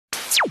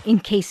in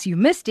case you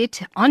missed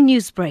it on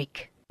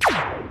Newsbreak.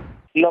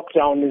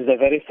 Lockdown is a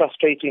very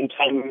frustrating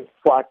time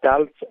for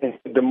adults and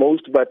the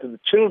most, but the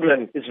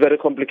children is very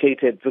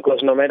complicated because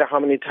no matter how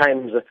many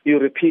times you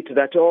repeat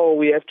that, oh,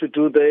 we have to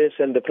do this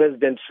and the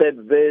president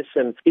said this,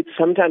 and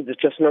sometimes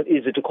it's just not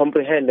easy to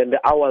comprehend and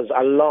the hours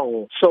are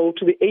long. So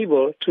to be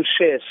able to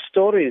share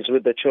stories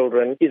with the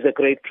children is a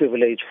great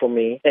privilege for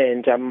me,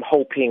 and I'm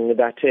hoping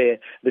that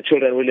the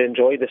children will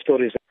enjoy the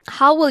stories.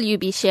 How will you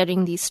be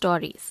sharing these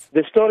stories?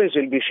 The stories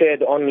will be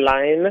shared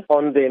online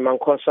on the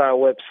MANCOSA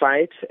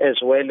website as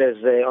well as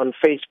on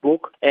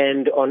Facebook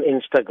and on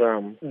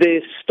Instagram.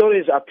 The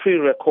stories are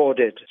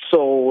pre-recorded,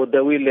 so they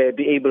will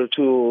be able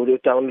to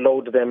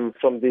download them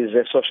from these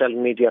social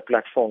media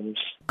platforms.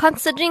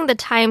 Considering the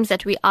times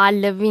that we are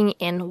living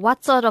in,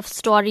 what sort of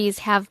stories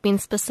have been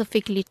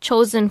specifically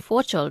chosen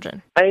for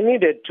children? I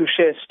needed to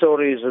share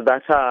stories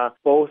that are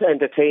both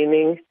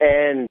entertaining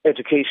and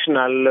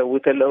educational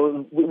with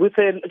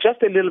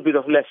just a little bit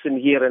of lesson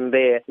here and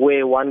there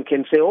where one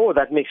can say, oh,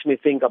 that makes me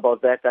think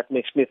about that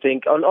makes me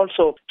think, and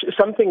also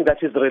something that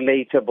is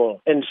relatable.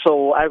 And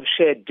so I've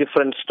shared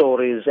different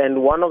stories,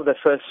 and one of the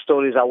first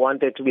stories I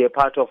wanted to be a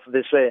part of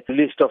this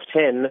list of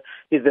 10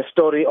 is the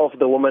story of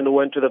the woman who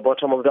went to the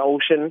bottom of the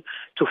ocean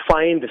to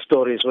find the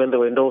stories when there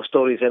were no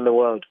stories in the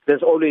world.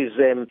 There's always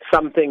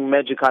something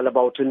magical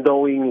about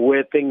knowing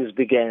where things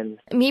began.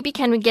 Maybe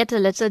can we get a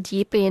little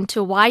deeper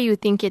into why you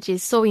think it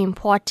is so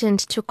important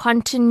to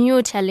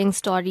continue telling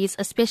stories,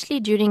 especially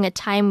during a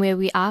time where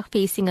we are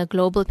facing a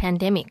global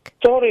pandemic?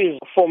 Stories,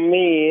 for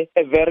me,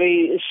 a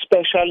very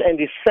special and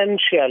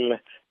essential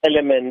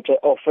element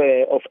of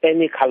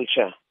any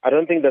culture. I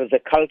don't think there is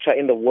a culture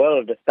in the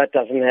world that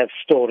doesn't have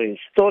stories.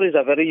 Stories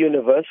are very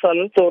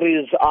universal.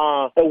 Stories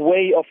are a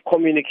way of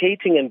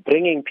communicating and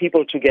bringing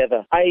people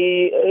together. I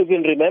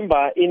even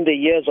remember in the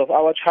years of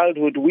our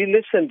childhood, we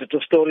listened to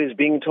stories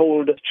being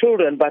told to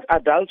children, but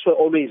adults were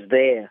always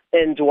there.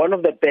 And one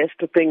of the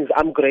best things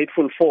I'm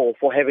grateful for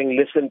having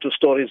listened to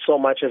stories so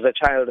much as a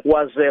child,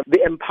 was the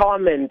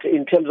empowerment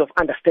in terms of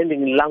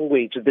understanding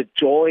language, the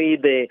joy,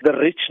 the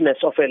richness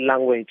of a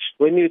language.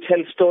 When you tell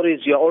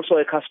stories, you're also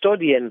a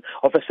custodian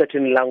of a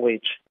certain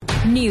language.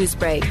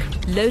 Newsbreak,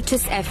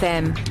 Lotus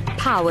FM,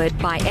 powered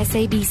by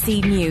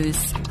SABC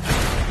News.